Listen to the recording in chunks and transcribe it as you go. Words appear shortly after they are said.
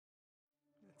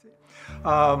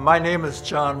My name is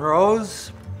John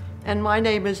Rose. And my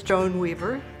name is Joan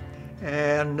Weaver.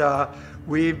 And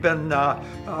we've been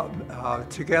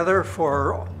together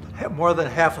for more than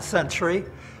half a century.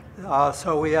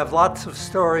 So we have lots of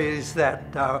stories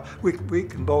that we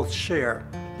can both share.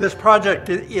 This project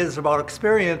is about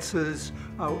experiences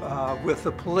with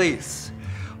the police,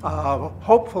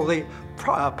 hopefully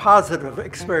positive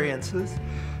experiences,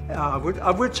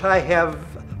 of which I have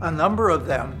a number of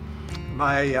them.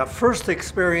 My first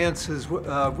experiences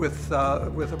with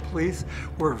the police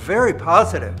were very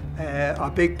positive.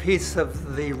 A big piece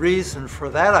of the reason for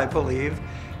that, I believe,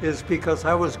 is because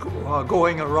I was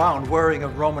going around wearing a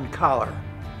Roman collar.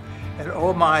 And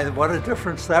oh my, what a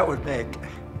difference that would make.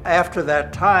 After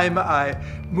that time, I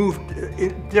moved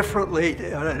differently,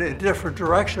 in a different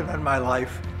direction in my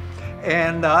life,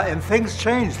 and things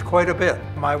changed quite a bit.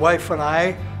 My wife and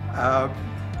I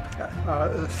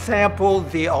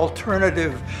sampled the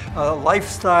alternative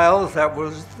lifestyles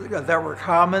that were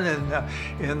common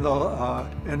in the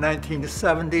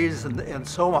 1970s and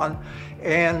so on,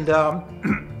 and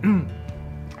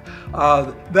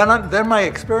then my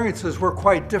experiences were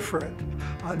quite different.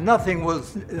 Nothing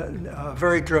was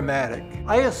very dramatic.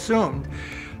 I assumed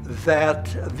that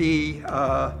the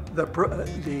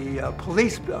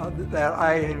police that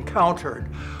I encountered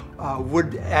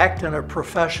would act in a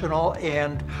professional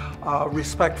and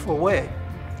respectful way,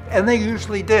 and they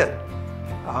usually did.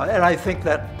 And I think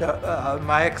that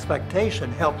my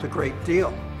expectation helped a great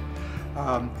deal.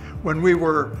 When we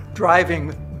were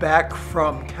driving back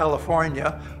from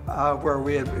California, where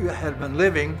we had been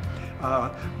living,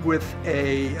 with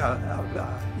a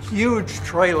huge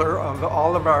trailer of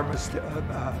all of our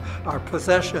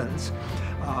possessions,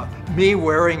 me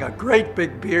wearing a great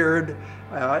big beard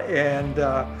and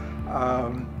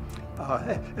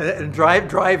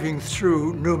driving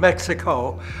through New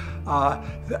Mexico.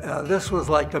 This was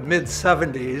like the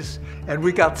mid-70s, and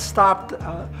we got stopped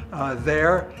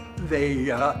there. They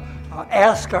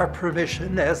asked our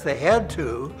permission, as they had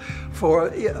to,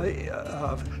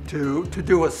 to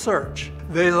do a search.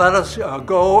 They let us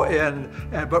go,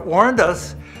 but warned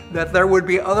us that there would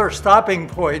be other stopping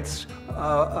points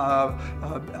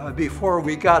before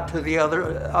we got to the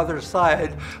other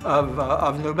side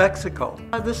of New Mexico.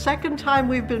 The second time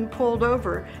we've been pulled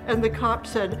over, and the cop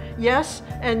said, yes,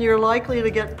 and you're likely to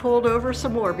get pulled over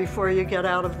some more before you get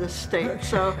out of this state.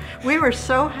 So we were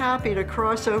so happy to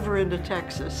cross over into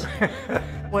Texas.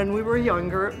 When we were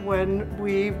younger, when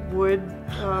we would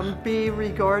be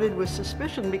regarded with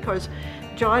suspicion, because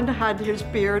John had his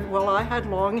beard, well, I had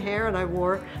long hair and I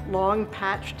wore long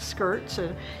patched skirts,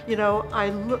 and you know,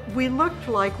 we looked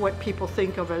like what people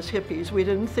think of as hippies. We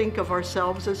didn't think of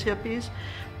ourselves as hippies.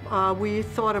 We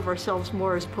thought of ourselves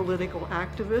more as political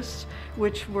activists,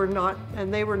 which were not,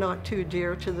 and they were not too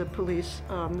dear to the police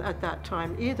at that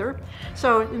time either.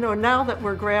 So, you know, now that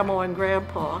we're grandma and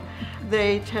grandpa,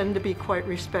 they tend to be quite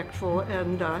respectful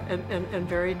and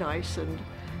very nice. And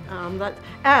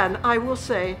I will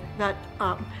say that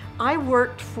I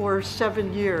worked for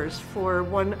 7 years for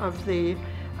one of the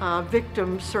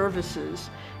victim services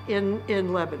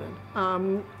in Lebanon.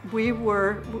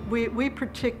 We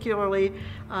particularly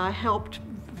helped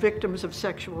victims of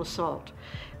sexual assault.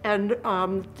 And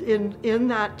in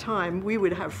that time, we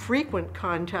would have frequent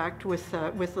contact with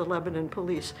the Lebanon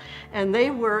police, and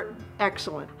they were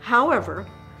excellent. However,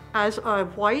 as a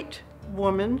white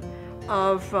woman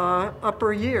of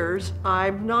upper years,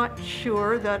 I'm not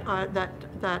sure that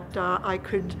I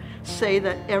could say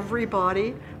that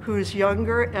everybody who's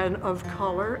younger and of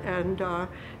color,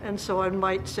 and so I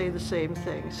might say the same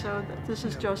thing. So this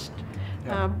is just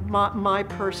my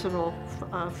personal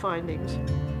findings.